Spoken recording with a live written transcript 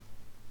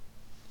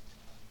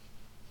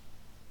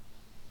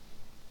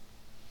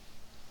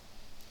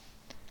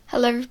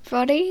Hello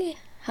everybody,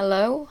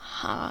 hello,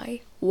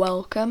 hi,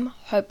 welcome,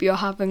 hope you're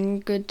having a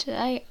good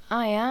day.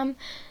 I am,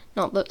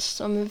 not that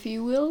some of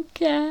you will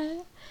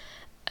care.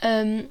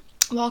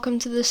 Welcome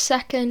to the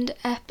second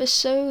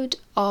episode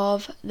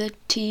of the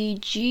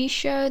TG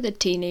show, the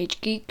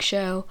Teenage Geek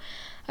Show.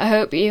 I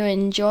hope you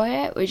enjoy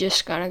it. We're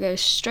just gonna go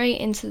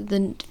straight into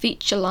the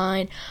feature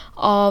line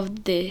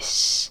of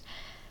this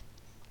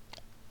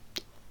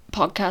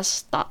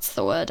podcast. That's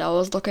the word I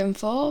was looking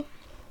for.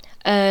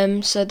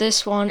 So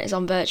this one is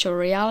on virtual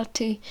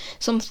reality,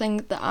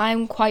 something that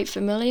I'm quite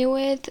familiar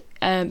with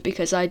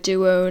because I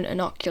do own an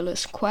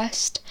Oculus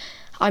Quest.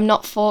 I'm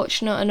not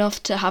fortunate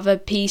enough to have a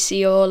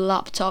PC or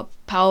laptop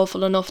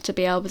powerful enough to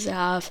be able to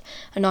have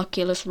an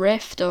Oculus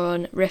Rift or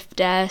a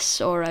Rift S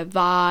or a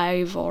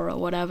Vive or a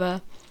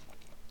whatever.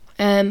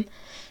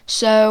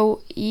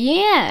 So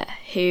yeah,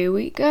 here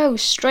we go,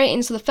 straight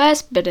into the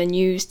first bit of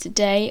news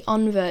today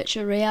on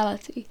virtual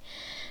reality.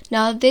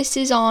 Now this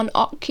is on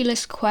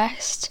Oculus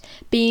Quest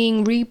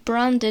being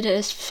rebranded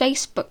as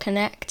Facebook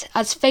Connect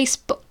as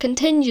Facebook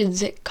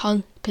continues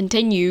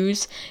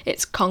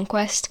its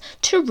conquest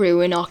to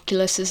ruin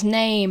Oculus's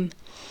name.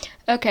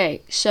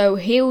 Okay, so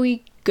here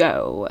we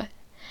go.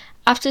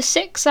 After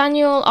 6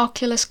 annual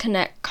Oculus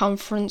Connect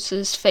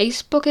conferences,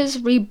 Facebook is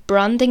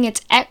rebranding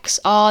its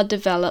XR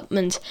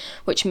development,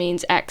 which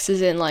means X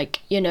is in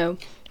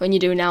when you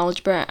do an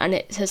algebra and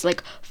it says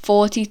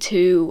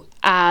 42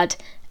 add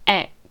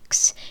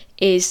X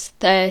is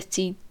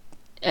 30,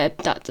 that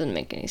doesn't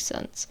make any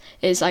sense.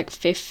 It's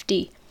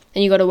 50,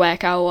 and you got to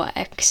work out what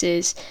X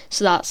is,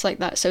 so that's like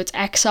that. So it's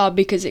XR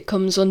because it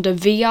comes under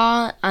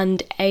VR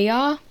and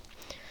AR.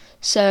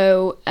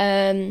 So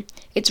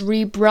it's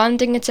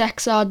rebranding its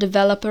XR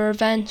developer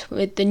event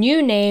with the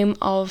new name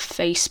of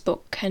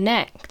Facebook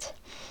Connect.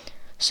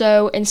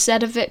 So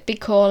instead of it be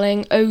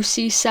calling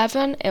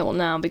OC7, it will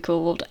now be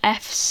called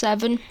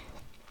F7.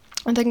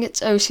 I think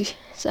it's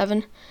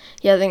OC7.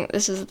 Yeah, I think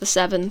this is the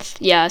 7th.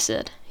 Yeah, I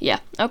said. Yeah,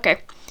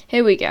 okay.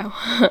 Here we go.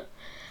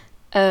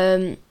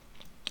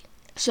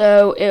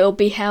 So it'll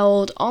be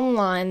held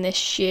online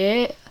this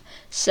year,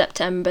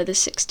 September the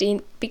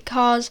 16th,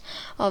 because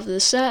of the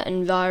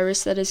certain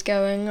virus that is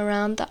going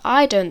around that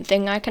I don't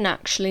think I can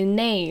actually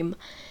name.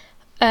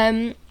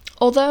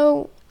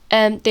 Although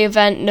the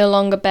event no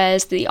longer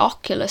bears the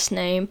Oculus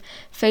name,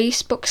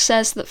 Facebook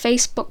says that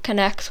Facebook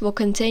Connect will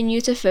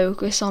continue to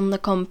focus on the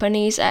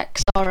company's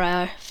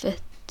XR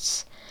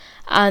efforts.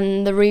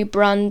 And the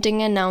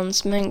rebranding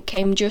announcement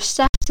came just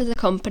after the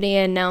company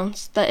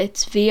announced that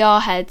its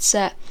VR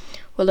headset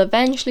will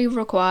eventually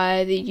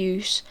require the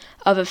use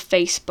of a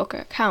Facebook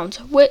account,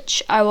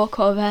 which I will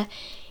cover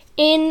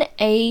in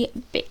a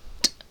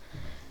bit.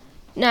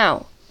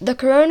 Now, the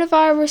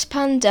coronavirus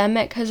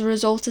pandemic has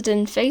resulted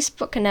in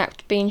Facebook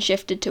Connect being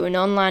shifted to an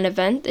online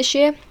event this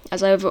year,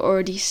 as I've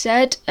already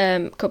said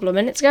a couple of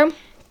minutes ago,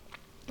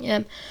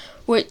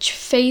 which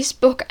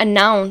Facebook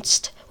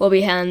announced will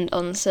be held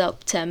on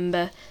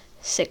September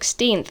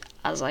 16th,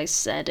 as I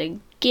said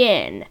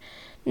again.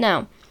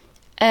 Now,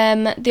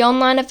 the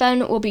online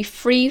event will be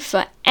free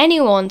for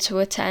anyone to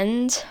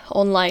attend,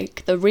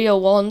 unlike the real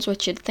ones,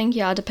 which you'd think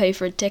you had to pay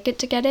for a ticket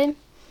to get in.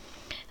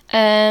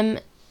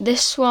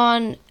 This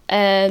one,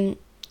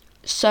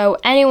 so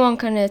anyone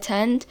can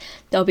attend.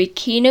 There'll be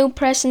keynote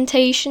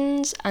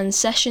presentations and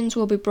sessions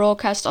will be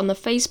broadcast on the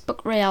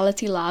Facebook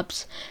Reality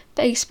Labs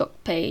Facebook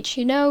page.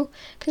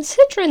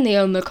 Considering they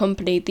own the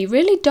company, they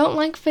really don't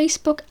like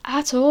Facebook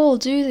at all,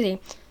 do they?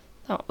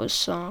 That was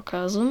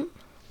sarcasm.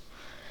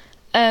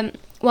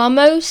 While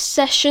most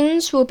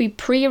sessions will be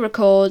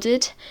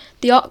pre-recorded,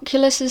 the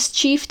Oculus's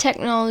Chief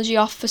Technology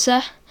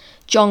Officer,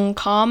 John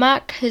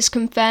Carmack, has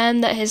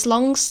confirmed that his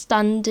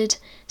long-standing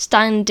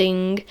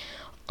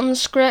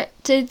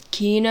unscripted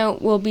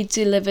keynote will be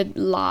delivered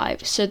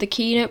live. So the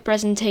keynote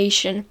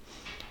presentation,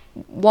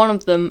 one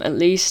of them at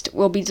least,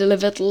 will be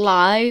delivered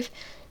live,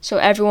 so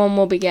everyone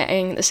will be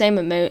getting the same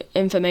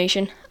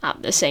information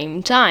at the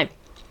same time.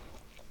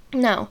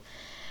 Now,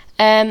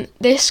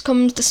 this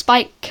comes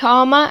despite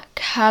Carmack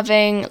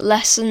having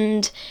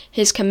lessened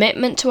his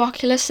commitment to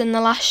Oculus in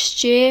the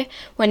last year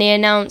when he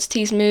announced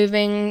he's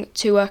moving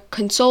to a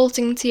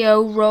consulting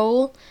CTO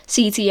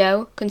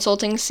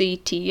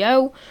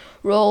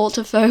role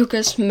to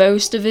focus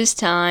most of his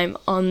time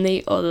on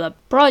the other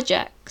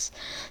projects.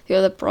 The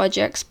other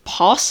projects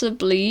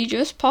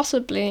just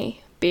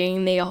possibly,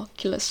 being the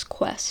Oculus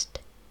Quest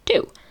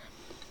 2.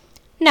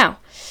 Now,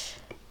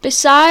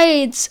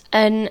 besides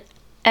an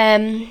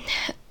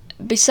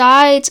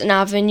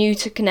avenue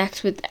to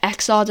connect with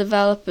XR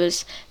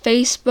developers,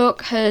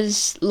 Facebook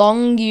has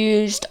long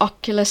used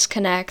Oculus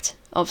Connect,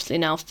 obviously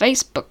now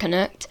Facebook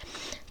Connect,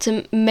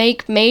 to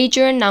make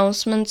major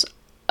announcements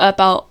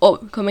about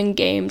upcoming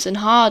games and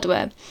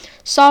hardware,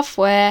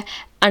 software,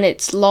 and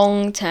its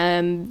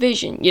long-term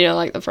vision.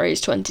 Like the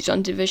phrase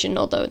 2020 vision,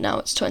 although now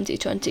it's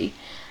 2020.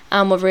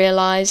 And we've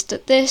realised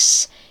that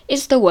this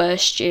is the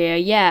worst year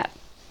yet.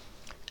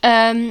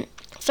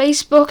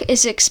 Facebook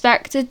is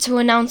expected to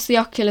announce the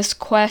Oculus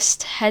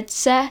Quest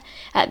headset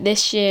at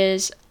this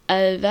year's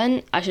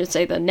event, I should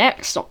say the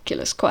next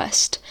Oculus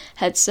Quest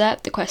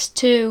headset, the Quest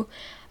 2.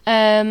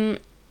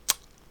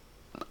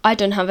 I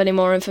don't have any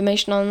more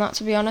information on that,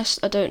 to be honest.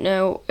 I don't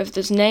know if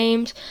there's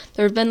names.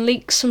 There have been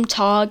leaks from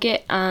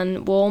Target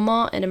and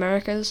Walmart in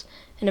America.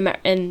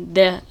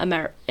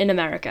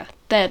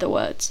 They're the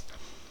words.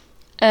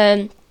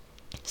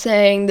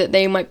 Saying that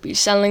they might be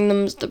selling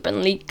them. There've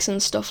been leaks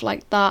and stuff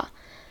like that.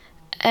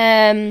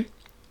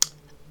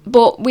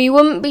 But we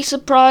wouldn't be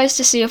surprised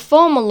to see a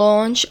formal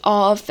launch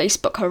of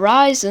Facebook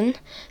Horizon,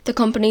 the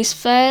company's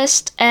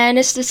first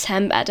earnest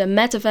attempt at a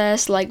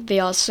metaverse like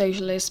VR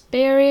social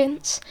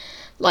experience,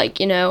 like,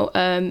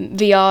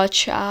 VR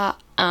chat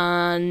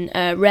and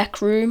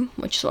Rec Room,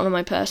 which is one of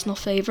my personal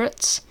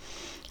favourites.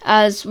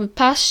 As with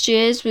past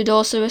years, we'd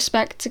also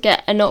expect to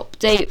get an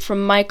update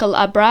from Michael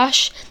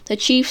Abrash, the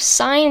chief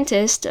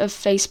scientist of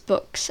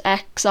Facebook's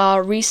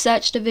XR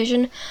research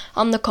division,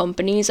 on the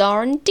company's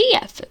R&D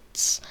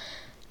efforts.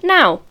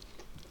 Now,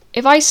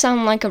 if I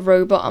sound like a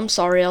robot, I'm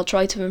sorry, I'll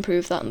try to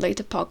improve that in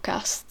later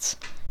podcasts.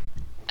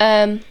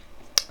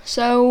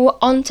 So,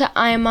 on to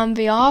Iron Man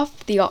VR,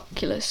 the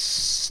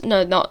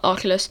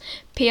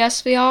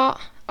PSVR.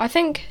 I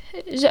think,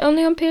 is it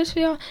only on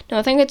PSVR? No,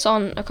 I think it's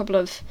on a couple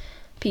of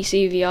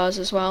PC VRs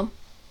as well.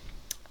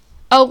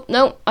 Oh,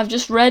 no, I've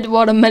just read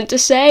what I meant to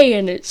say,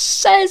 and it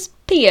says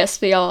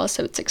PSVR,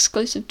 so it's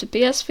exclusive to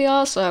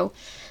PSVR, so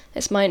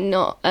this might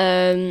not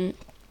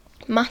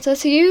matter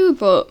to you,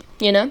 but,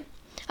 I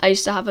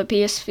used to have a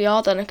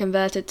PSVR, then I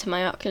converted to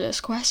my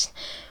Oculus Quest,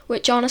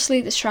 which honestly,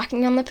 the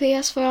tracking on the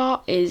PSVR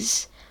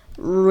is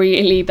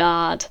really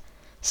bad.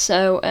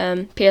 So,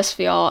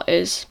 PSVR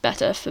is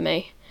better for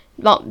me.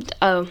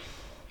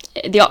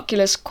 The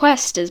Oculus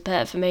Quest is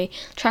better for me.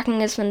 Tracking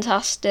is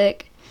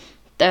fantastic.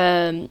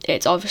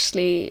 It's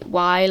obviously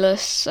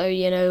wireless, so,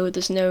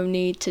 there's no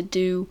need to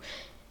do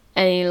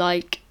any,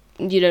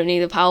 you don't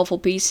need a powerful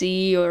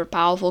PC or a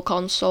powerful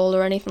console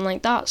or anything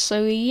like that.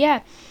 So,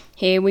 yeah,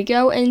 here we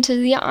go into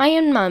the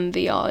Iron Man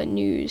VR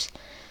news.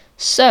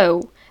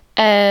 So,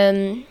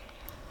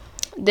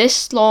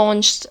 this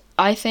launched,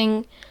 I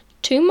think,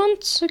 2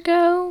 months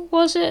ago,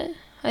 was it?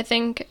 I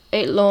think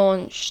it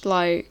launched,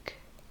 it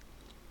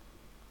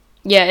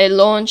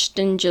launched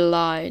in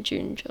July.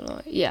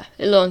 Yeah,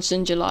 it launched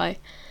in July.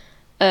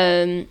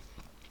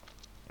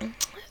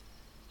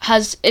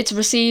 It's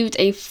received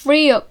a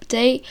free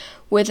update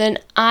with an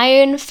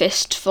iron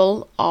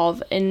fistful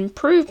of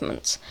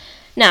improvements.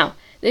 Now,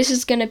 this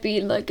is going to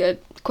be like a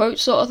quote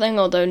sort of thing,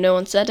 although no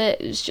one said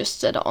it. It was just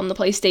said it on the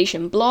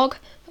PlayStation blog.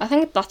 I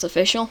think that's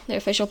official, the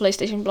official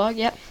PlayStation blog,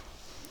 yep.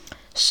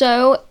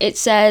 So, it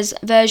says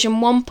version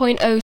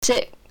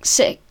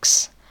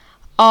 1.06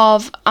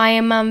 of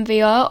Iron Man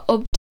VR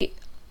update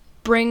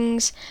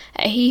brings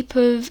a heap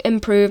of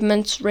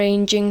improvements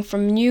ranging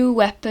from new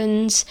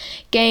weapons,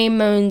 game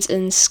modes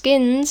and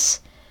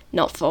skins,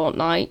 not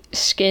Fortnite,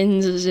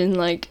 skins as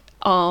in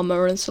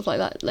armor and stuff like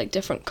that,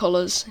 different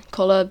colours,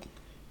 colour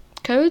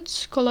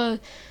codes, colour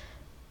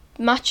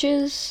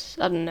matches,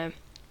 I don't know,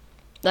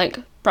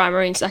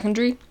 primary and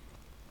secondary,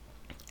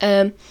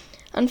 and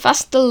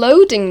faster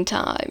loading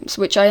times,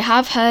 which I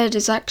have heard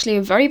is actually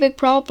a very big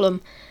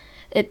problem.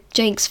 It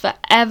takes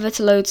forever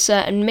to load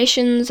certain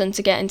missions and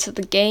to get into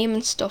the game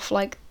and stuff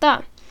like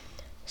that.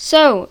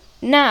 So,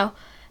 now,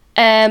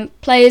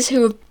 players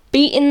who have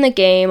beaten the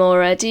game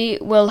already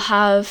will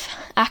have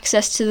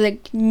access to the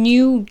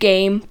new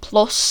Game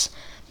Plus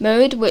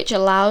mode, which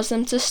allows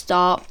them to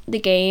start the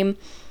game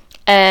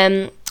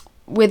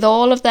with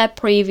all of their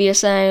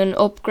previous own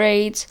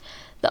upgrades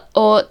that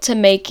ought to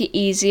make it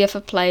easier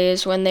for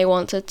players when they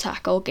want to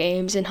tackle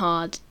games in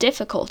hard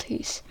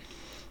difficulties.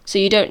 So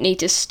you don't need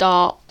to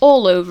start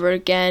all over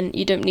again,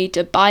 you don't need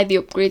to buy the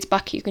upgrades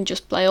back, you can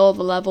just play all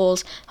the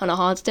levels on a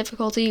hard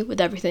difficulty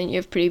with everything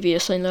you've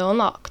previously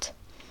unlocked.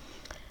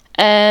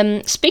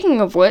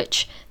 Speaking of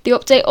which, the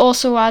update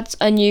also adds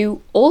a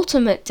new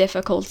ultimate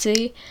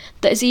difficulty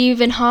that is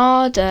even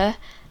harder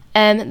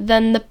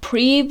than the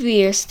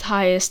previous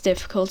highest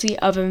difficulty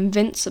of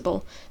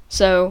Invincible.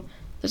 So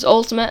there's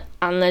ultimate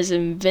and there's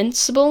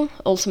Invincible.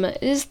 Ultimate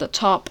is the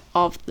top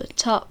of the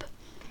top.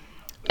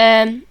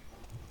 The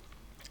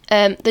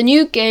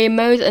new game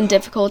mode and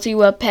difficulty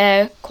will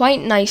pair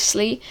quite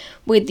nicely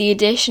with the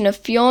addition of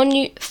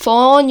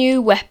four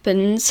new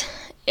weapons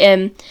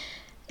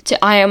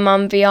to Iron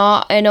Man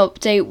VR in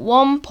update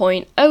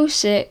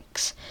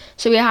 1.06.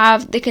 So we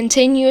have the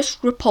continuous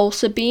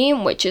repulsor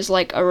beam, which is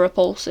like a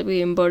repulsor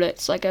beam, but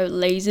it's like a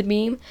laser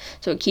beam,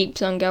 so it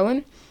keeps on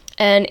going.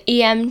 An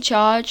EM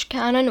charge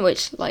cannon,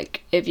 which,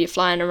 if you're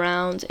flying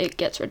around, it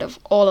gets rid of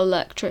all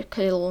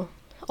electrical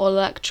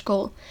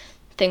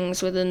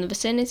things within the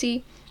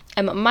vicinity.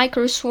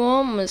 Micro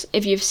Swarm was,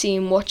 if you've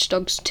seen Watch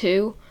Dogs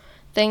 2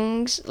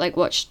 things, like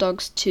Watch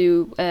Dogs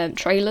 2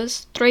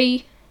 trailers,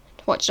 3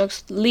 Watch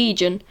Dogs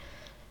Legion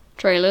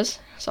trailers,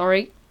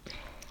 sorry.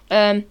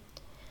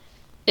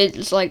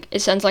 It's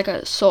it sounds like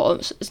a sort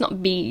of, it's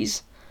not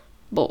bees,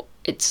 but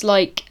it's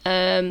like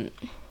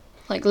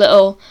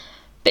little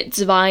bits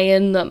of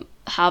iron that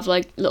have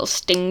little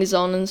stings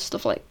on and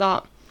stuff like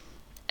that.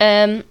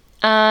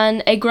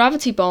 and a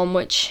gravity bomb,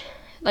 which,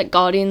 like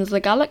Guardians of the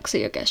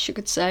Galaxy, I guess you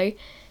could say,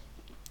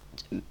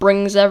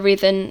 brings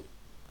everything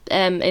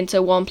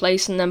into one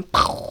place and then,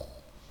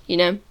 you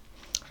know,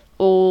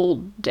 all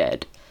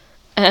dead.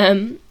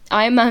 Iron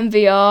Man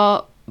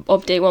VR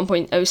update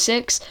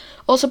 1.06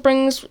 also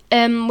brings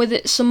with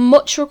it some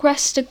much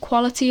requested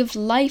quality of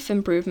life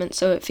improvements,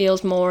 so it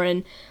feels more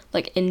in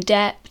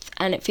depth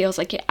and it feels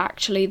like it's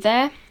actually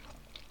there.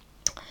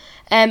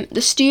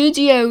 The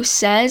studio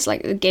says,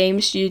 like the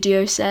game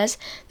studio says,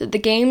 that the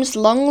game's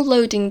long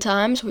loading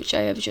times, which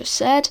I have just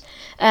said,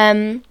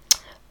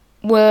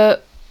 were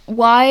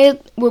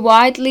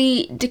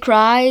widely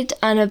decried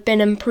and have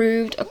been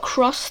improved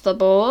across the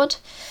board.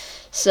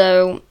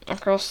 So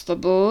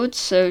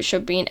it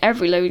should be in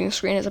every loading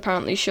screen is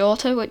apparently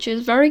shorter, which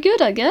is very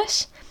good, I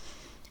guess.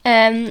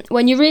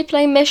 When you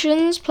replay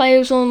missions,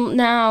 players will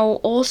now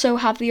also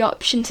have the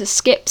option to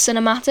skip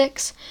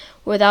cinematics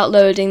without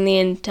loading the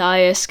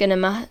entire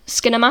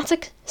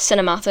cinematic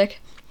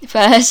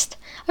first.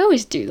 I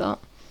always do that.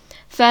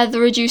 Further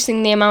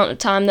reducing the amount of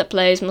time that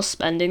players must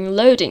spend in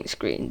loading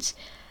screens.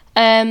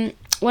 When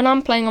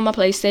I'm playing on my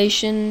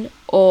PlayStation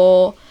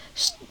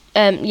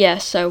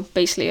so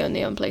basically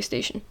only on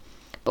PlayStation.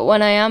 But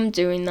when I am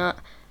doing that,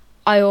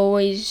 I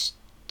always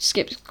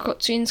skip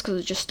cutscenes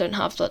because I just don't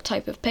have that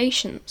type of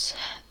patience,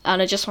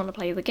 and I just want to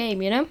play the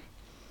game, you know.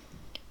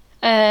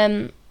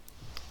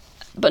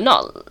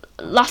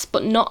 Last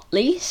but not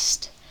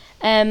least,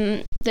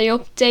 the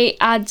update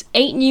adds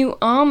 8 new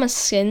armor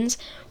skins,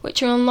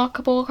 which are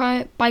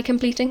unlockable by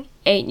completing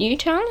 8 new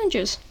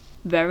challenges.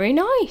 Very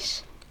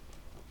nice.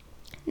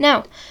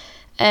 Now,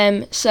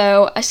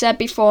 so I said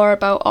before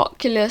about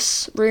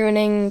Facebook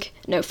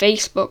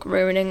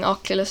ruining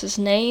Oculus's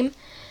name.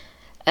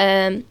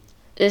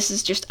 This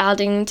is just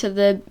adding to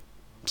the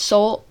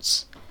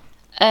sorts.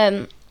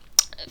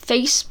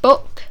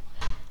 Facebook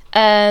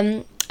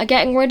are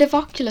getting rid of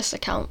Oculus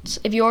accounts.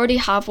 If you already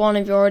have one,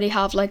 if you already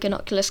have like an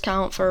Oculus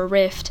account for a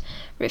Rift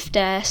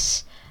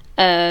S,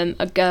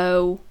 a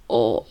Go,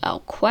 or a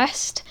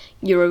Quest,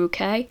 you're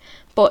okay.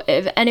 But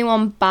if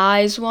anyone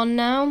buys one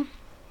now,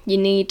 you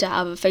need to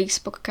have a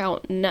Facebook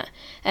account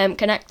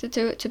connected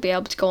to it to be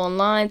able to go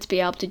online, to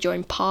be able to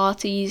join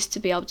parties, to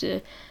be able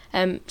to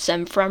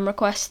send friend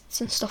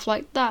requests and stuff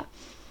like that.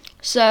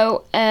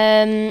 So,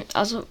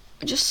 as I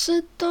just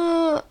said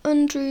that,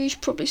 Andrew, you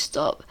should probably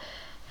stop.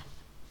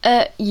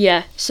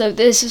 So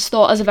this is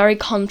thought as a very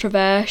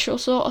controversial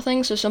sort of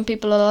thing. So some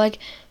people are like,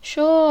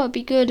 sure, it'd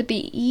be good, it'd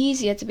be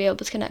easier to be able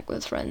to connect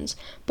with friends.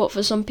 But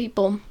for some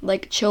people,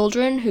 like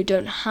children who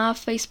don't have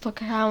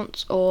Facebook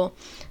accounts, or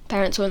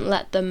parents wouldn't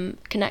let them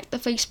connect the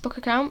Facebook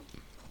account,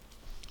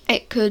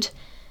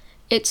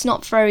 it's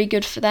not very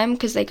good for them,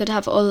 because they could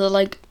have other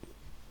like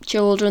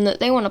children that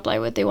they want to play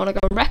with, they want to go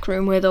in rec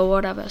room with, or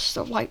whatever,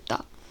 stuff like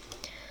that.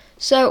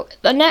 So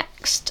the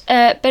next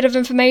bit of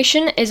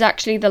information is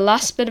actually the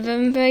last bit of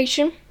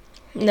information,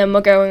 and then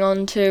we're going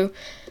on to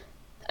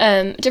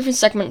a different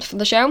segment for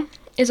the show,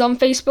 is on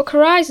Facebook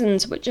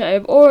Horizons, which I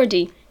have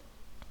already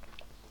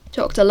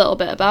talked a little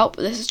bit about,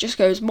 but this just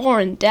goes more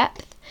in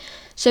depth.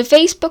 So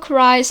Facebook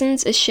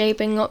Horizons is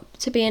shaping up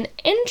to be an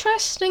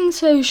interesting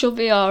social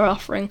VR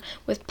offering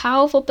with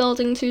powerful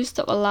building tools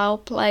that will allow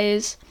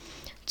players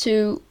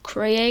to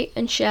create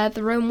and share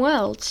their own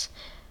worlds,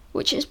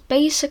 which is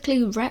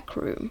basically Rec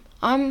Room.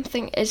 I'm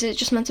thinking, is it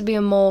just meant to be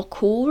a more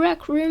cool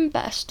Rec Room,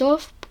 better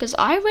stuff? Because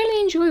I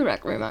really enjoy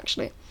Rec Room,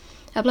 actually.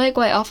 I play it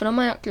quite often on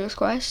my Oculus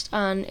Quest,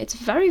 and it's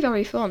very,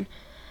 very fun.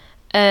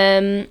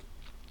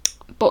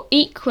 But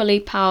equally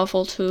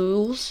powerful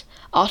tools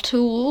are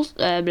tools,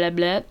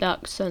 that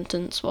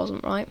sentence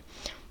wasn't right.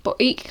 But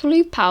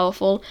equally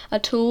powerful are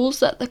tools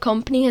that the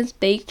company has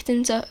baked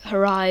into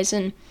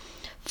Horizon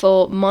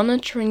for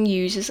monitoring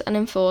users and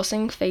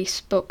enforcing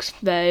Facebook's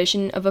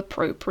version of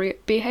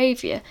appropriate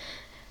behaviour.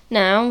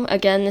 Now,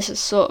 again, this is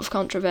sort of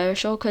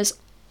controversial because,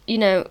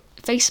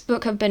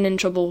 Facebook have been in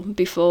trouble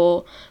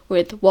before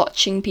with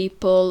watching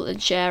people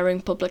and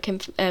sharing public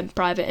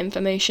private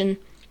information.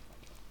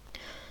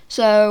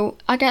 So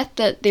I get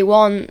that they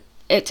want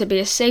it to be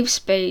a safe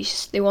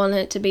space, they want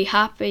it to be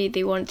happy,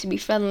 they want it to be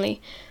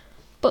friendly.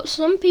 But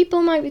some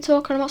people might be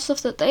talking about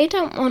stuff that they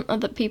don't want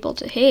other people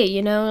to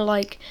hear,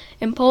 like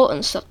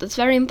important stuff that's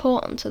very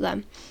important to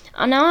them.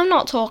 And now I'm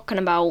not talking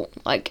about,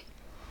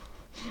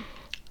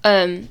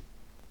 I'm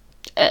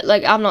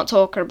not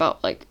talking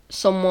about,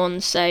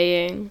 someone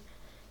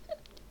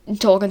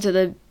talking to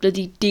the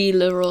bloody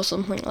dealer or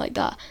something like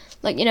that.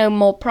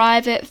 More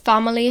private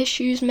family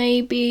issues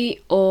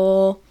maybe,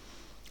 or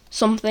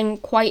something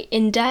quite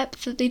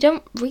in-depth that they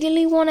don't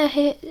really want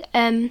to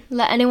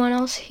let anyone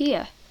else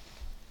hear.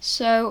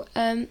 So,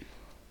 while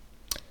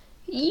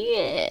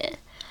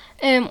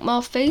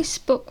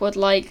Facebook would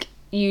like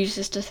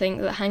users to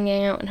think that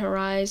hanging out in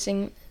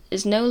Horizon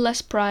is no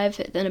less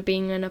private than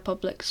being in a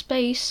public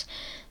space,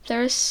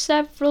 there are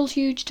several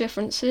huge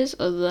differences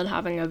other than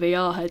having a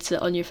VR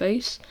headset on your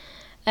face.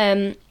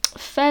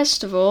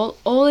 First of all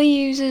the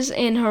users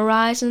in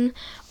Horizon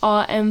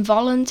are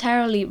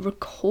involuntarily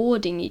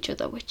recording each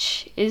other,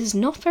 which is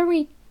not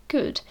very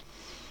good.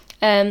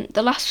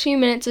 The last few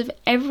minutes of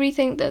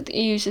everything that the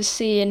users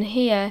see and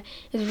hear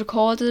is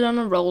recorded on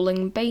a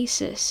rolling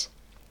basis.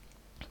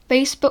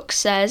 Facebook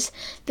says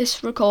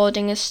this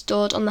recording is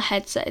stored on the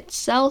headset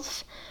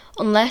itself,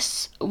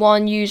 unless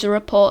one user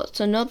reports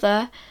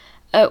another,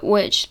 at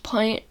which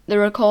point the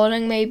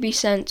recording may be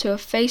sent to a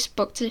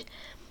Facebook to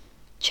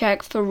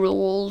check for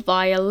rule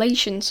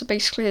violations. So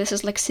basically this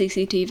is like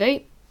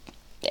CCTV,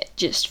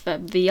 just for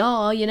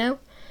VR, you know.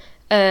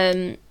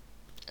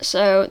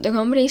 So the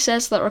company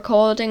says that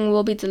recording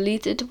will be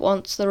deleted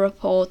once the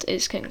report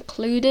is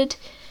concluded,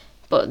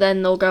 but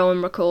then they'll go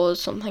and record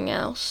something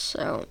else.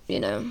 So,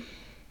 you know,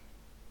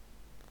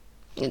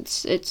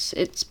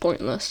 it's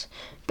pointless,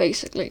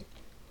 basically.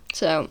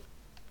 So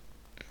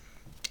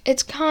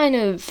it's kind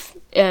of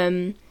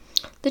they're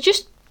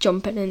just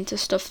jumping into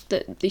stuff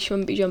that they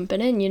shouldn't be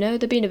jumping in, you know.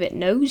 They're being a bit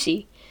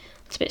nosy.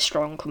 It's a bit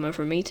strong coming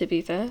from me, to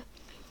be fair.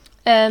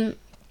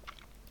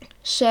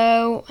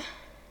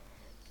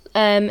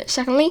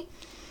 Secondly,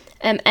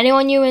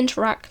 anyone you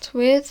interact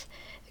with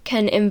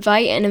can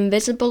invite an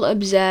invisible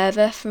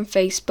observer from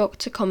Facebook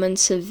to come and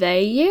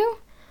survey you.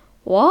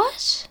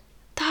 What?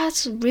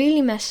 That's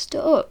really messed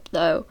up,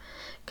 though.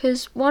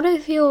 Because what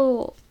if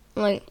you're,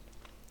 like,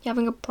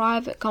 having a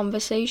private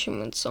conversation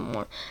with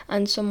someone,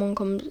 and someone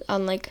comes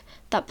and, like,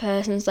 that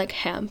person's like,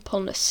 hey, I'm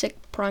pulling a sick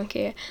prank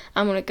here.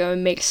 I'm gonna go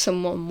and make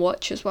someone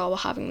watch us while we're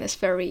having this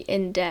very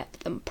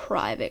in-depth and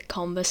private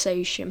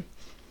conversation.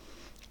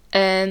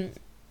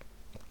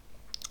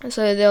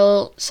 So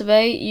they'll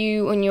survey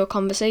you on your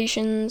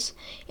conversations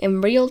in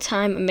real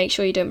time and make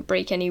sure you don't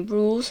break any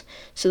rules.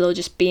 So they'll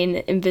just be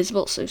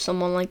invisible. So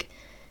someone like,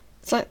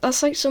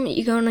 that's like something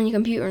you go on your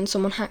computer and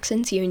someone hacks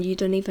into you and you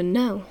don't even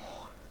know.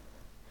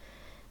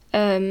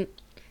 The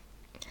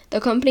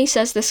company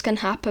says this can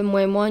happen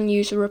when one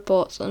user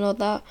reports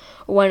another,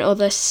 or when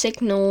other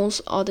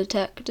signals are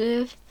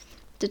detected,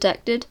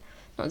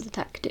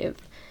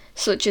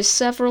 such as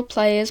several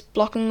players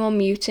blocking or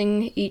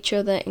muting each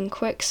other in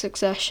quick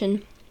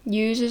succession.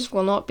 Users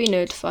will not be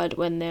notified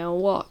when they are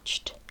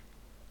watched.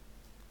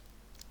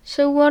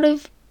 So what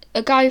if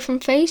a guy from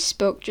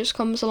Facebook just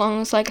comes along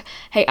and is like,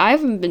 hey, I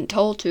haven't been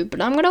told to,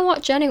 but I'm gonna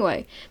watch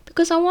anyway,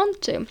 because I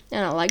want to,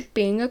 and I like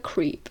being a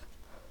creep.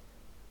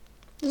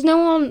 There's no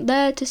one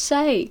there to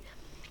say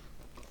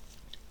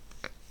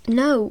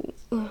no.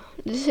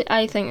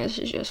 I think this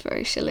is just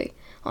very silly,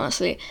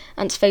 honestly.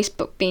 And it's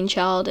Facebook being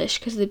childish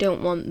because they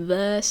don't want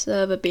their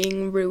server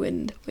being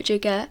ruined, which I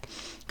get,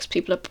 because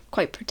people are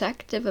quite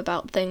protective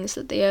about things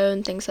that they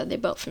own, things that they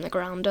built from the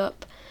ground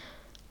up.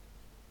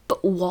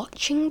 But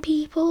watching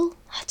people,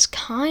 that's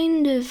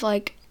kind of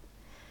like,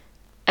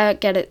 I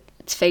get it,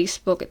 it's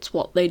Facebook, it's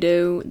what they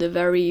do. They're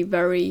very,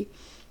 very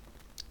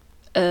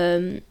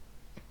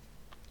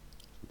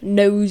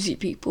nosy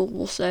people,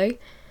 will say.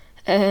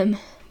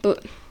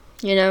 But,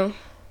 you know,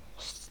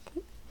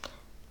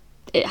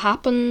 it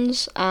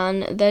happens,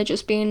 and they're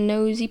just being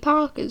nosy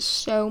Parkers.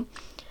 So,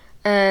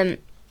 on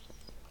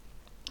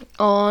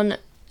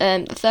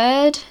the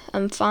third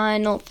and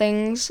final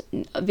things,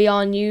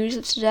 VR news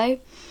of today,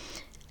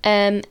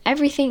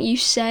 everything you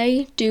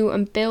say, do,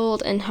 and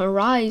build in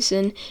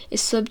Horizon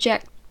is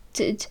subject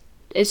to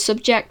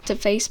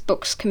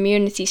Facebook's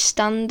community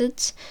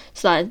standards,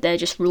 so that they're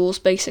just rules,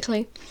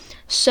 basically.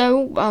 So,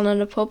 while in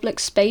a public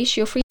space,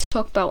 you're free to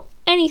talk about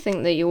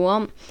anything that you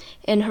want.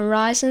 In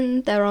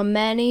Horizon, there are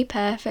many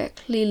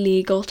perfectly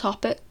legal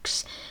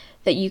topics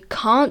that you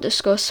can't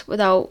discuss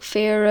without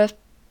fear of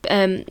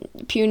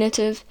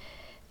punitive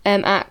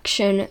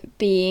action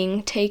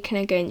being taken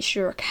against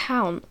your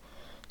account.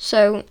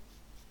 So,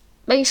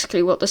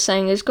 basically what they're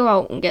saying is go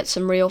out and get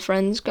some real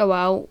friends, go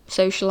out,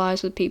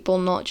 socialise with people,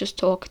 not just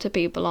talk to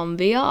people on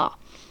VR.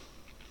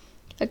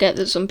 I get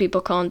that some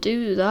people can't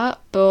do that,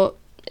 but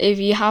if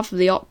you have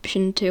the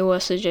option to, I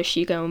suggest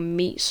you go and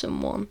meet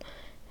someone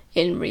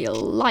in real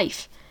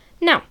life.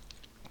 Now,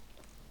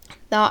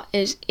 that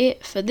is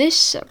it for this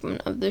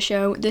segment of the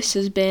show. This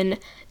has been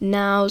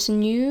Now's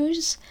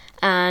News,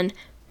 and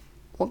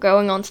we're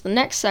going on to the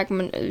next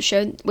segment of the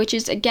show, which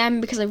is,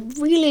 again, because I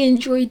really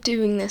enjoyed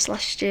doing this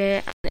last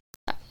episode,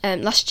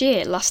 and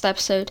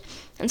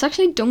it's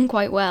actually done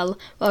quite well.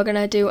 We're going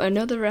to do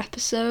another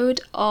episode,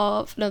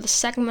 whatever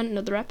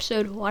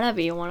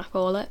you want to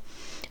call it,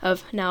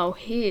 of Now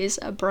Here's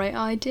a Bright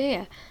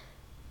Idea.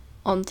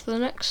 On to the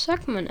next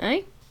segment,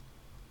 eh?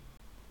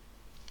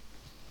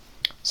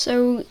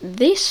 So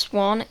this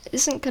one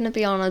isn't going to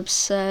be on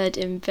absurd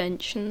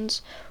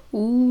inventions.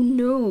 Ooh,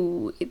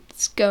 no,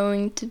 it's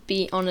going to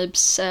be on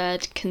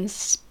absurd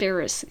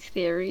conspiracy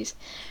theories.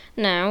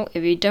 Now,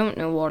 if you don't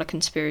know what a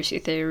conspiracy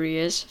theory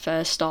is,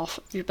 first off,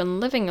 you've been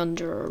living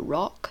under a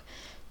rock.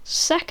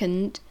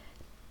 Second,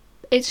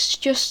 it's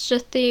just a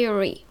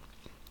theory.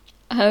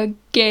 A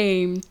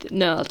game.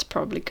 No, that's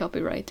probably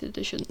copyrighted.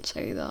 I shouldn't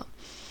say that.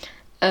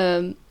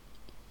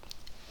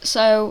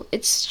 So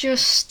it's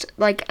just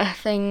like a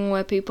thing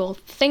where people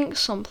think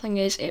something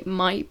is. It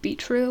might be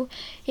true.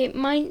 It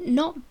might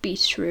not be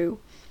true.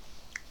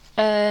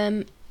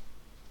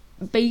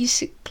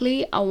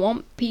 Basically, I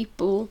want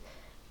people.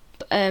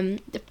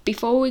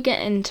 before we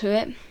get into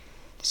it,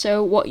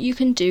 so what you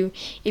can do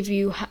if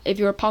you're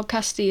a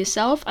podcaster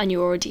yourself and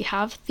you already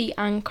have the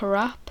Anchor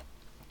app,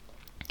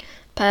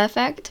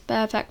 perfect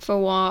for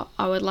what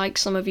I would like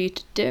some of you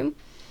to do.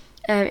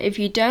 If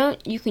you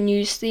don't, you can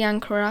use the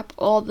Anchor app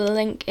or the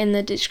link in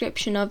the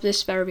description of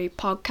this very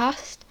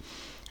podcast,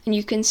 and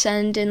you can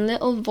send in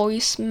little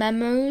voice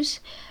memos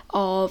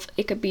of,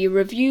 it could be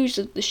reviews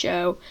of the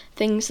show,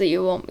 things that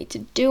you want me to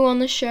do on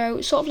the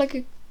show, sort of like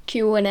a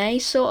Q&A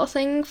sort of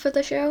thing for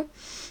the show.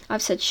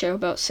 I've said show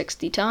about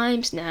 60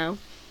 times now,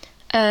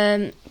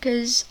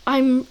 because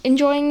I'm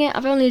enjoying it.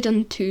 I've only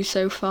done 2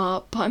 so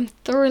far, but I'm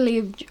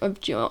thoroughly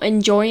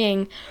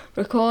enjoying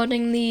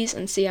recording these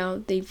and see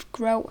how they've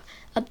grown.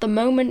 At the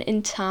moment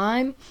in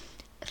time,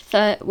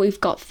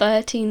 we've got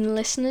 13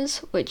 listeners,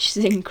 which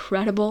is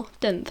incredible.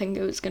 Didn't think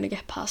it was going to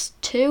get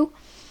past 2.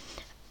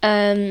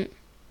 I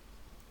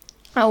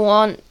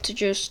want to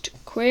just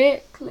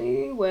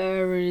quickly,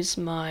 where is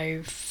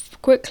my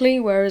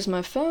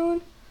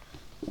phone?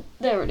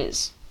 There it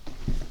is.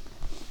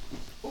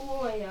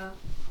 Oh yeah.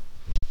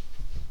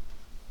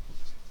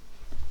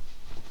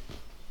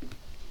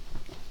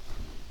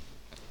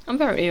 I'm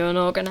very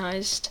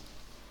unorganized.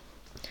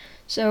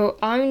 So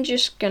I'm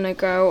just gonna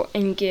go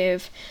and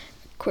give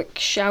a quick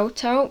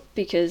shout out,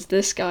 because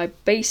this guy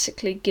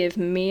basically gave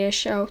me a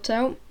shout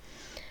out.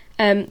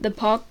 The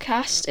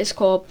podcast is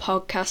called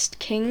Podcast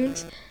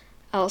Kings.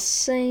 I'll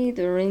say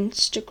their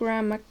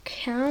Instagram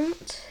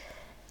account,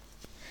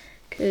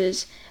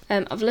 because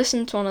I've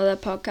listened to one of their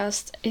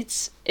podcasts.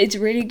 It's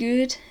really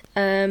good.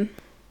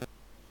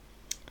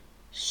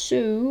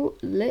 So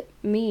let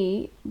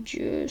me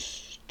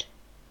just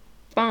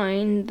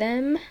find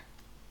them.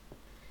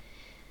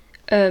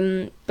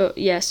 But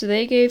yeah, so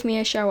they gave me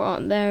a shout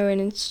out there on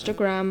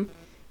Instagram.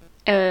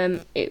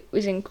 It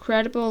was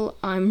incredible.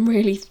 I'm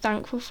really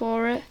thankful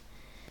for it.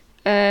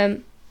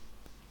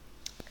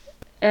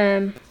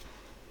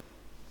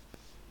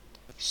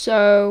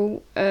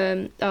 So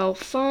I'll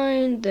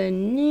find the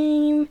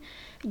name.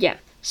 Yeah.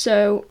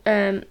 So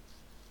the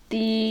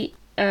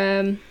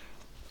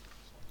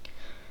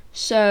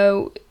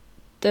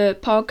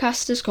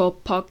podcast is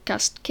called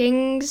Podcast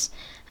Kings,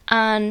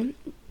 and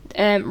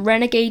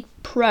Renegade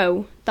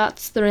Pro,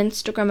 that's their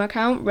Instagram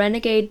account,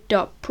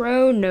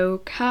 renegade.pro, no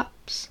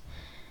caps.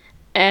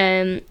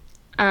 And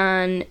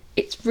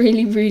it's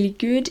really, really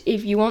good.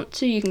 If you want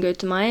to, you can go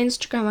to my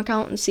Instagram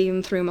account and see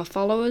them through my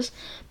followers.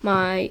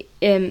 My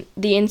the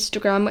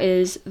Instagram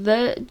is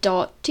the.tg.show.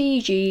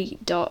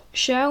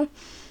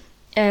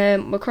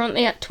 We're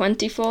currently at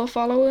 24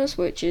 followers,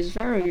 which is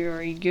very,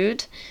 very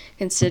good,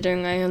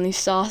 considering I only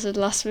started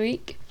last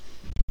week.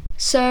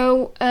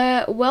 So,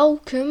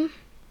 welcome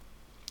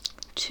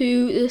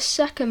to the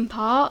second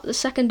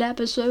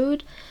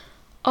episode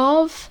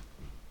of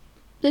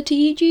the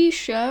TG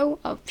show.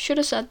 I should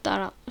have said that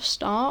at the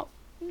start,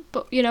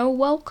 but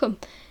welcome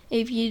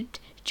if you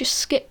just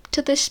skip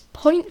to this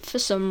point for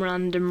some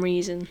random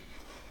reason.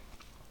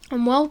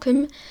 And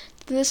welcome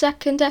to the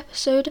second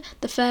episode,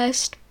 the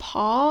first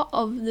part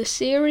of the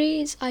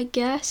series, I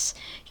guess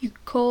you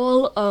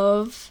call,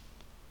 of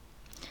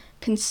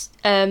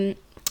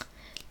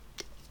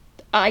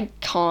I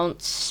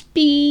can't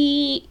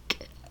speak.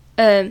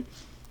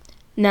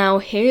 Now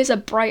here's a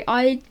bright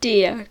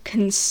idea,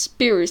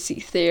 conspiracy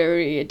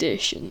theory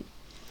edition.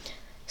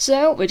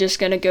 So we're just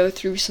gonna go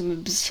through some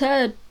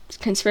absurd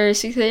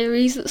conspiracy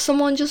theories that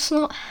someone just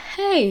thought,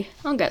 hey,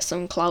 I'll get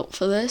some clout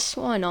for this,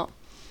 why not?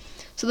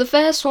 So the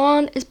first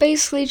one is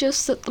basically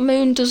just that the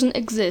moon doesn't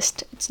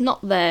exist. It's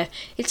not there.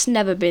 It's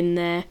never been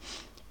there.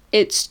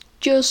 It's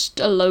just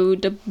a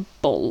load of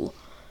bull.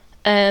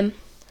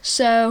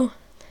 So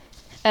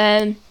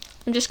I'm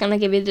just gonna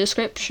give you the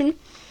description.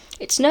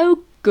 It's no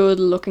good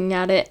looking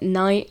at it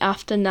night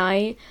after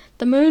night.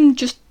 The moon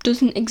just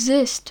doesn't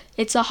exist.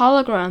 It's a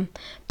hologram,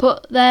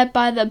 put there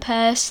by the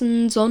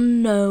persons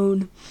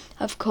unknown.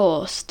 Of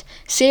course,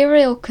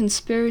 serial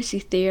conspiracy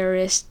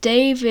theorist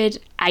David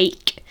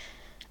Icke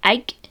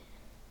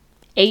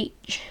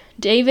H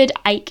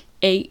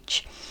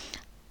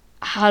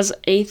has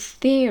a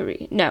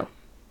theory. No,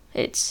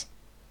 it's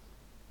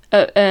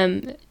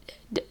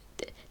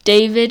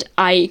David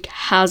Icke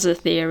has a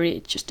theory.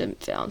 It just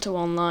didn't fit onto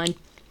one line.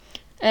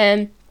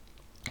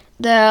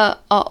 There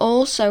are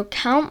also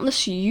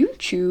countless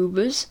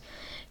YouTubers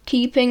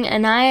keeping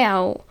an eye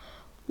out,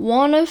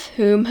 one of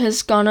whom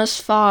has gone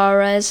as far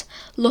as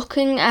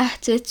looking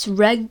at it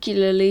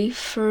regularly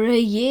for a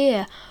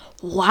year.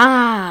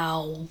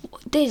 Wow,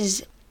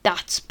 that's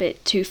a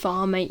bit too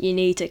far, mate. You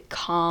need to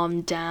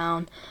calm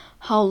down.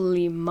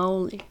 Holy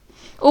moly.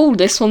 Oh,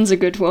 this one's a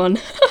good one.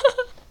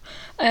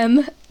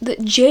 The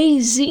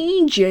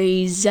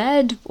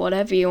JZ,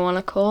 whatever you want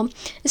to call,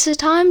 is a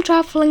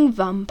time-travelling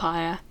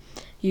vampire.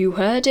 You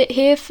heard it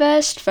here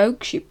first,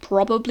 folks. You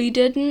probably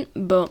didn't,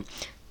 but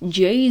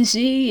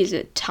Jay-Z is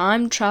a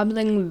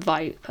time-travelling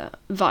viper.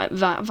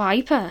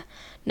 Viper?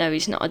 No,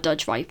 he's not a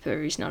Dodge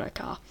Viper. He's not a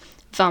car.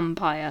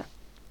 Vampire.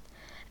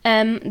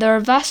 There are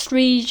vast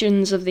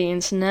regions of the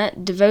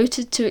internet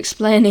devoted to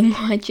explaining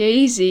why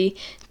Jay-Z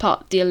is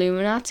part of the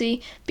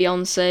Illuminati.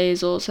 Beyonce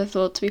is also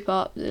thought to be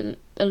part of the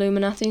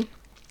Illuminati.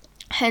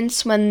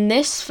 Hence, when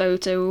this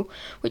photo,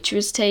 which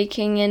was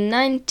taken in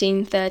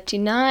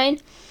 1939,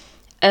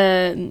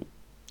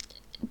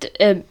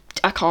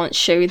 I can't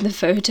show you the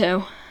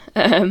photo,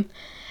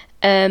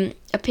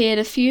 appeared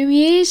a few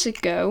years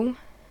ago,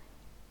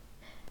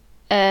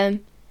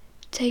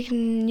 taken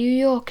in New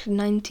York in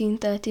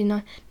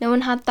 1939. No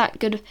one had that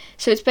good.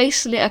 So it's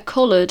basically a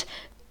coloured,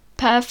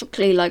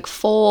 perfectly like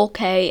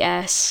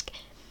 4K-esque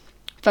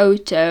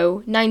photo,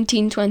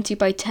 1920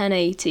 by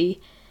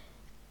 1080,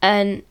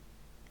 and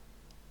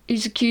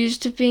he's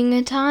accused of being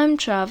a time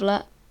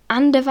traveller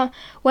and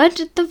where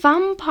did the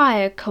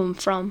vampire come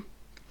from?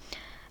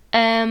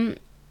 Yeah,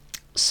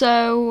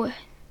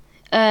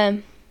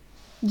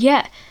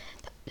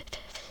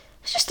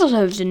 it's just a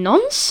load of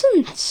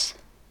nonsense.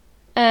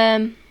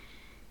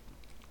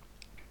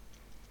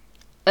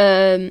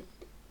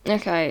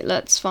 Okay,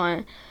 let's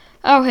find.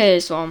 Oh,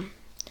 here's one.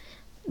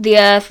 The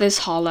Earth is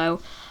hollow.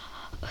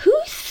 Who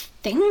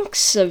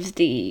thinks of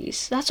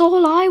these? That's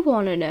all I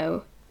want to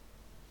know.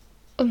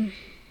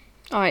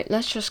 Alright,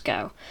 let's just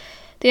go.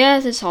 The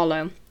Earth is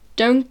hollow.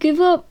 Don't give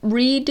up,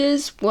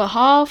 readers. We're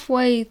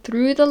halfway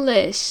through the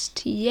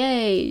list.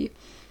 Yay.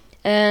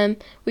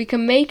 We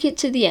can make it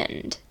to the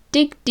end.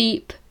 Dig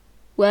deep.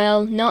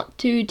 Well, not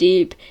too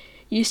deep.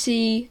 You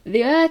see,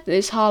 the Earth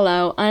is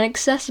hollow and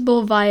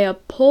accessible via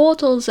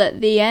portals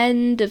at the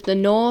end of the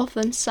North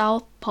and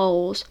South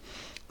Poles.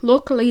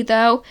 Luckily,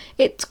 though,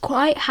 it's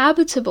quite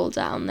habitable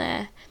down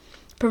there,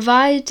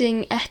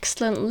 providing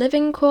excellent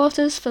living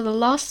quarters for the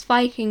lost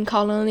Viking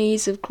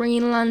colonies of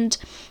Greenland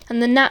and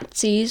the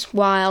Nazis,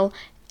 while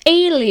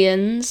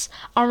aliens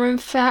are in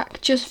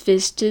fact just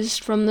visitors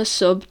from the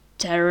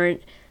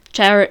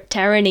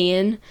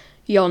subterranean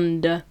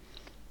yonder.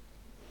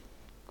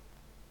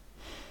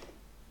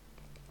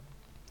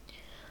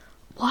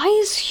 Why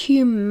is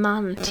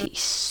humanity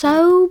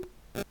so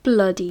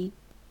bloody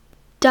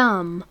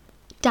dumb?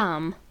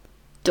 Dumb.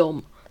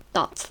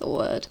 That's the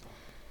word.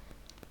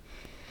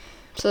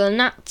 So the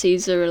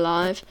Nazis are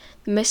alive.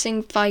 The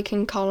missing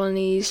Viking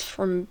colonies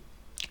from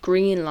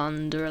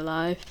Greenland are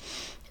alive.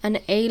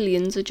 And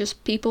aliens are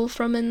just people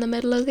from in the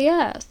middle of the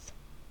earth.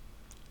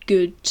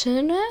 Good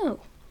to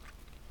know.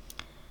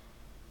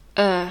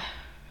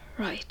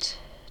 Right.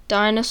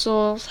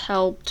 Dinosaurs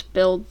helped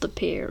build the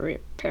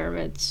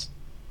pyramids.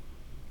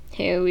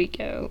 Here we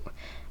go.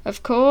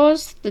 Of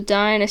course, the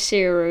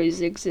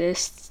dinosaurs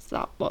exist.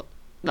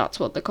 That's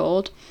what they're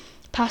called.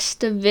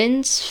 Pastor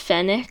Vince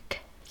Fennick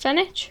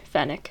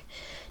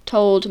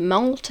told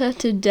Malta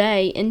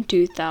Today in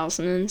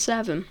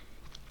 2007.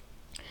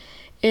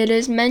 It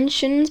is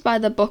mentioned by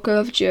the Book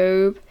of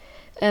Job.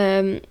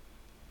 They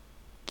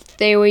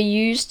were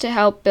used to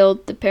help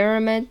build the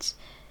pyramids.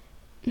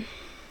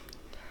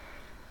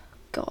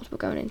 God, we're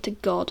going into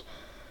God.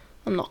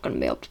 I'm not going to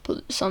be able to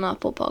put this on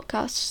Apple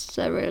Podcasts.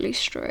 They're really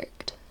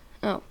strict.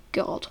 Oh,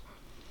 God.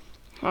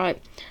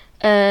 Alright.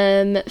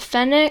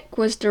 Fennick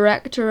was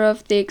director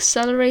of the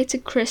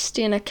Accelerated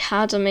Christian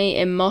Academy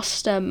in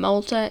Mostar,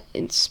 Malta,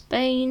 in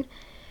Spain,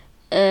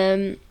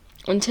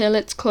 until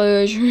its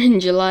closure in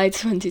July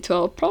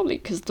 2012, probably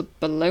because the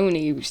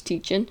baloney he was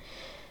teaching.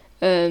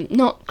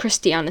 Not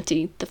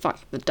Christianity, the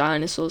fact that the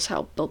dinosaurs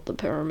helped build the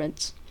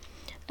pyramids.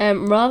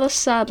 Rather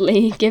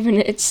sadly, given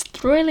its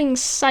thrilling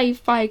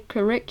sci-fi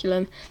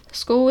curriculum, the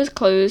school was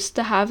closed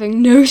to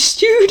having no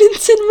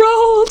students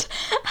enrolled.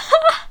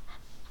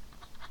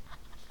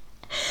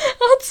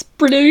 That's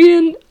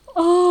brilliant.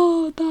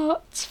 Oh,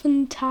 that's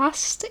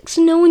fantastic.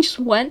 So no one just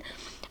went,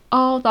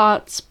 oh,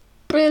 that's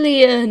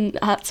brilliant.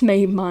 That's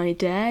made my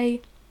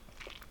day.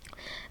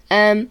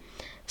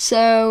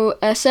 So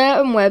a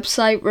certain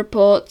website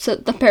reports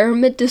that the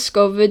pyramid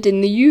discovered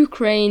in the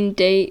Ukraine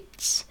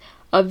dates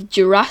of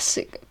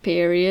Jurassic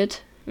period.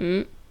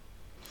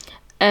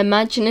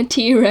 Imagine a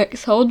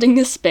T-Rex holding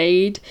a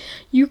spade.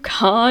 You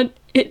can't.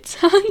 Its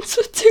hands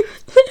were too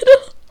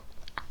little.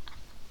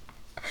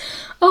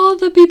 Oh,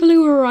 the people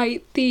who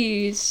write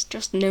these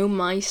just know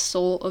my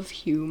sort of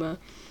humour.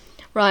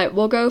 Right,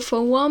 we'll go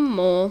for one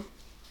more.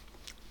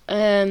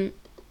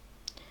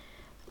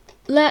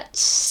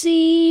 Let's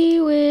see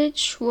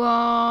which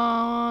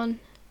one.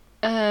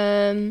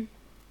 Oh,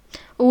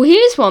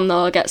 here's one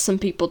that'll get some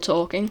people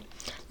talking.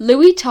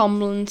 Louis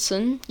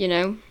Tomlinson, you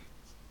know,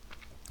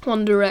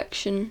 One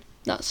Direction,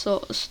 that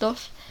sort of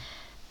stuff.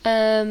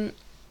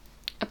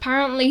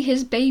 Apparently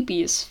his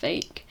baby is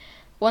fake.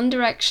 One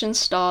Direction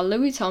star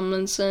Louis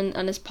Tomlinson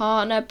and his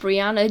partner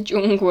Brianna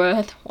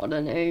Jungwirth, what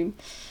a name,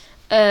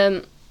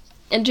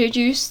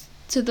 introduced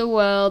to the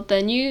world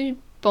their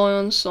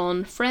newborn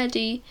son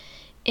Freddie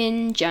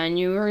in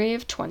January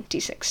of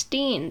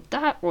 2016.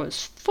 That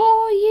was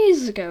 4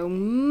 years ago,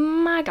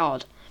 my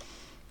god.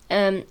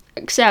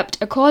 Except,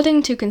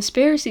 according to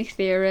conspiracy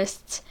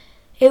theorists,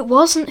 it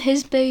wasn't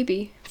his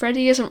baby.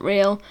 Freddie isn't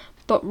real,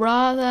 but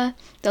rather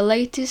the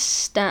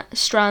latest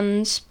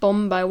strand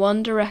spun by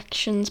One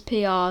Direction's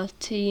PR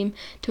team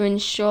to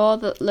ensure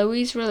that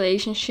Louis'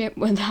 relationship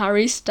with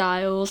Harry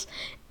Styles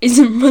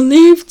isn't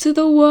released to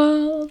the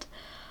world.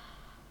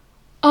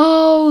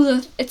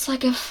 Oh, it's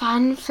like a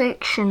fan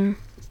fiction.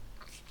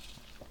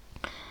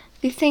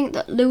 They think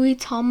that Louis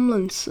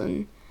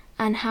Tomlinson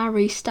and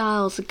Harry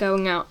Styles are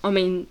going out. I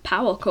mean,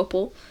 power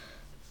couple.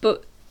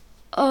 But,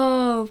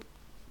 oh.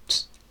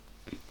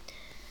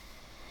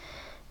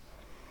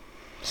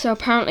 So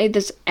apparently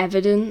there's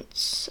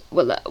evidence.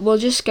 Well, we'll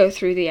just go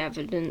through the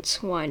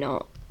evidence. Why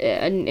not?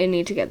 I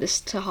need to get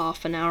this to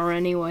half an hour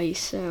anyway,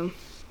 so.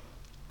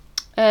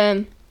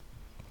 It's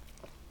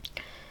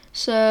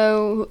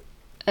a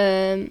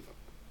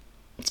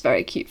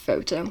very cute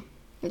photo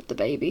of the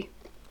baby.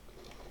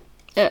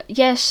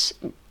 Yes,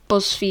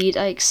 BuzzFeed,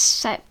 I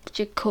accept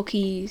your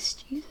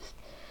cookies.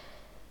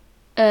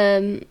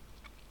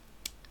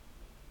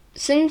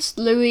 Since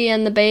Louis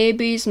and the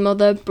baby's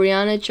mother,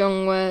 Brianna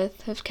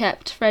Jungwirth, have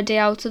kept Freddie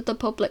out of the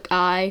public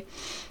eye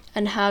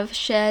and have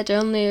shared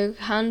only a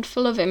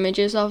handful of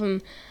images of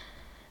him,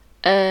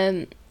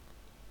 so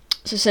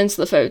since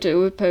the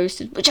photo was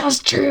posted, which has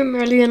 2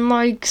 million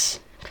likes,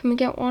 can we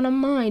get one of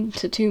mine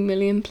to 2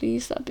 million,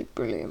 please? That'd be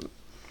brilliant.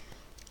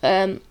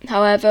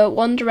 However,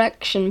 One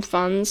Direction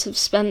fans have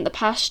spent the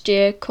past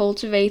year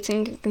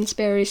cultivating a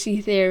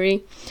conspiracy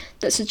theory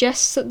that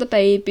suggests that the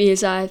baby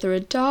is either a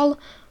doll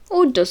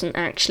or doesn't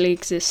actually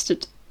exist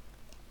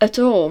at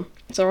all.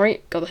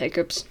 Sorry, got the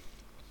hiccups.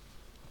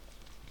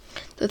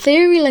 The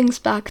theory links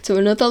back to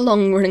another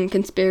long-running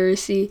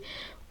conspiracy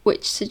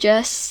which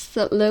suggests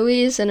that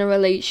Louis is in a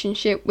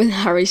relationship with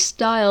Harry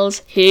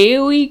Styles.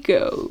 Here we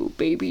go,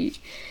 baby.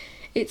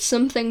 It's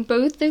something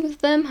both of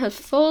them have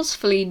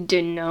forcefully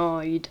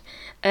denied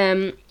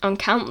on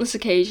countless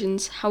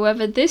occasions.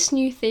 However, this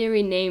new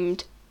theory,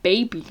 named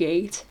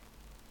Babygate,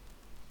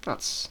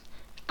 that's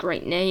a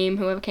great name,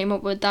 whoever came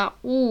up with that,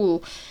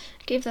 ooh,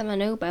 give them a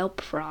Nobel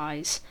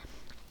Prize,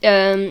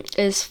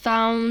 is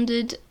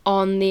founded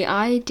on the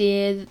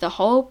idea that the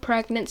whole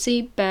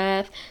pregnancy,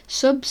 birth,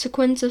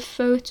 subsequent of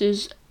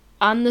photos,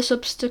 and the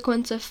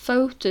subsequent of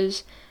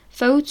photos,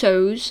 the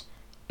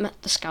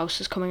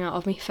scouse is coming out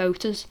of me,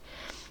 photos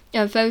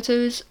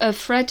of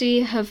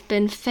Freddie have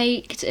been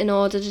faked in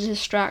order to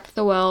distract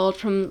the world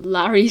from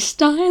Larry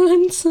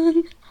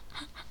Stylinson.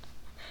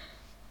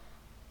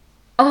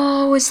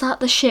 Oh, is that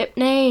the ship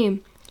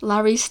name?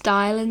 Larry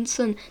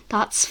Stylinson.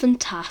 That's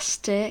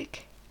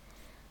fantastic.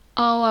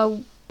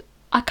 Oh,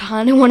 I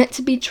kind of want it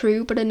to be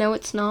true, but I know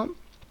it's not.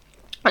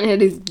 And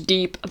it is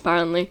deep,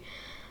 apparently.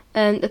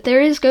 The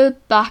theories go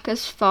back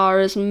as far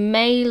as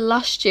May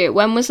last year.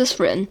 When was this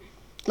written?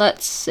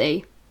 Let's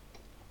see.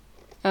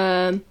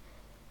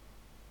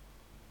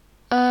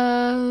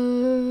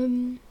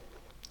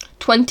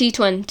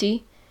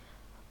 2020.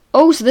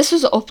 Oh, so this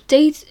was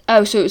updated.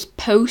 Oh, so it was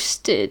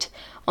posted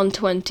on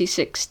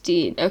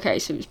 2016. Okay,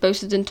 so it was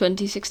posted in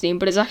 2016,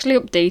 but it's actually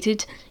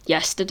updated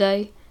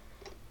yesterday.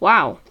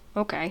 Wow.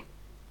 Okay.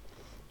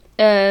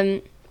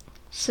 The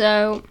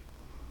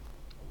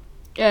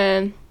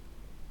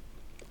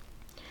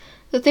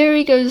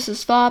theory goes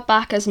as far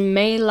back as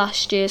May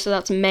last year, so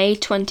that's May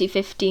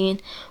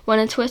 2015, when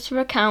a Twitter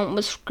account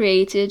was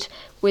created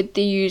with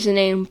the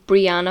username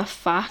Brianna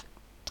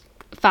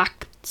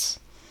Facts.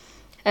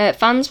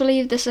 Fans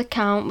believe this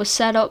account was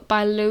set up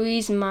by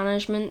Louis'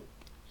 management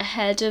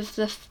ahead of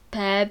the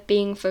pair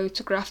being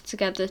photographed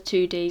together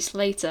 2 days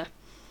later.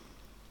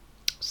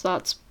 So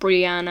that's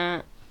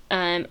Brianna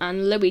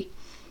and Louis.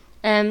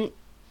 2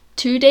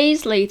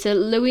 days later,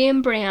 Louis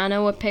and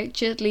Brianna were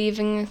pictured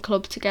leaving a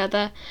club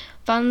together.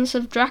 Fans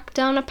have tracked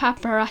down a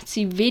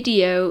paparazzi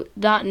video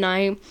that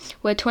night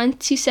where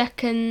 20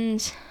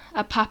 seconds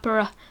a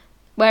paparazzo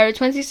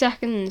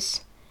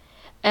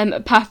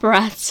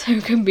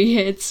can be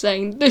heard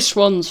saying, "This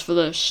one's for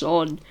the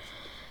Sun."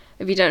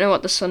 If you don't know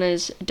what the Sun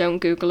is, don't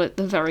Google it.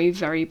 They're very,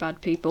 very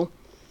bad people.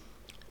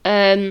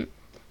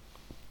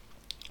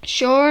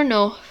 Sure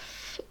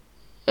enough,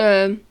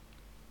 the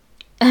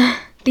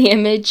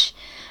image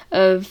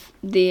of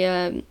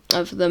them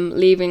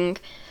leaving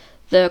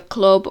the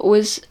club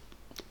was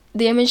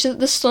the image that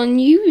the Sun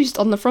used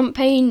on the front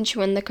page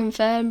when they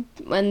confirmed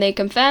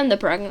the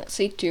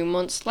pregnancy 2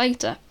 months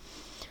later.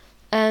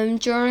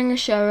 During a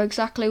show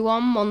exactly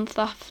 1 month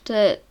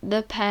after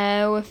the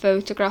pair were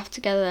photographed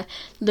together,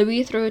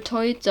 Louis threw a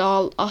toy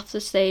doll off the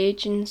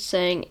stage and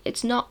saying,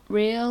 "It's not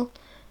real.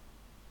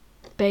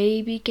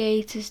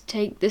 Babygate is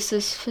take this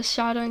as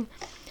foreshadowing."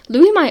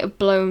 Louis might have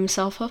blown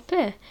himself up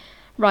here.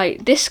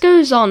 Right, this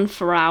goes on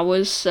for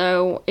hours,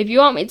 so if you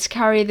want me to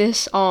carry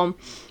this on,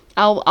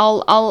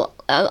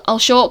 I'll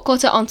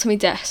shortcut it onto my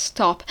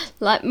desktop.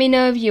 Let me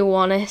know if you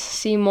want to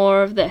see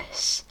more of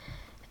this.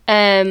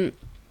 Yeah,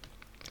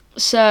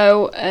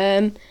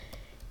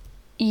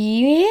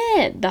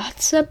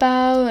 that's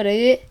about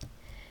it.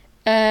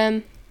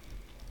 There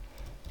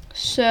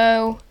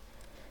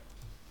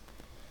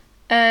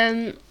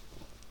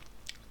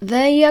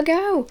you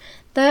go.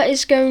 That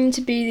is going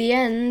to be the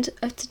end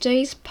of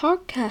today's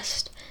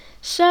podcast.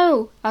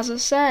 So, as I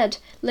said,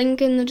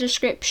 link in the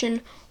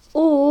description,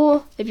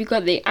 or if you've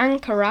got the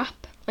Anchor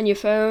app on your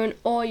phone,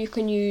 or you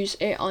can use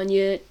it on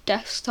your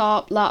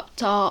desktop,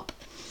 laptop,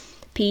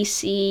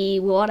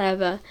 PC,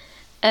 whatever,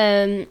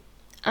 and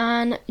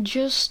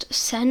just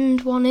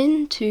send one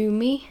in to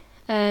me.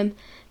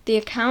 The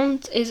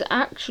account is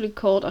actually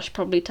called, I should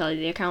probably tell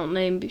you the account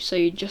name so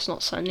you're just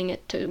not sending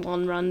it to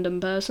one random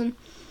person.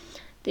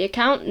 The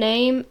account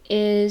name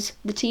is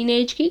The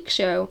Teenage Geek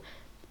Show,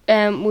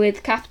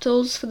 with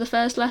capitals for the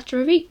first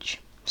letter of each.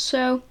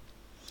 So,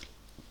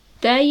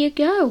 there you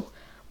go.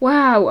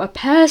 Wow, a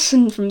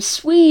person from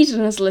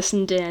Sweden has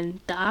listened in.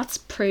 That's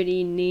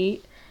pretty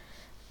neat.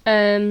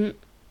 So,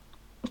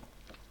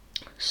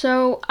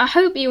 I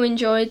hope you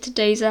enjoyed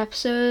today's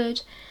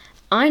episode.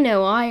 I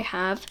know I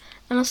have.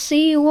 And I'll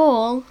see you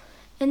all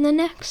in the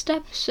next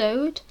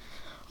episode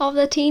of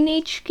the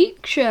Teenage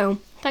Geek Show.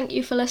 Thank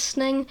you for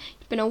listening.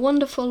 You've been a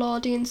wonderful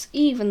audience,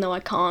 even though I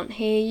can't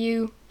hear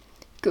you.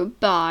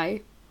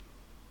 Goodbye.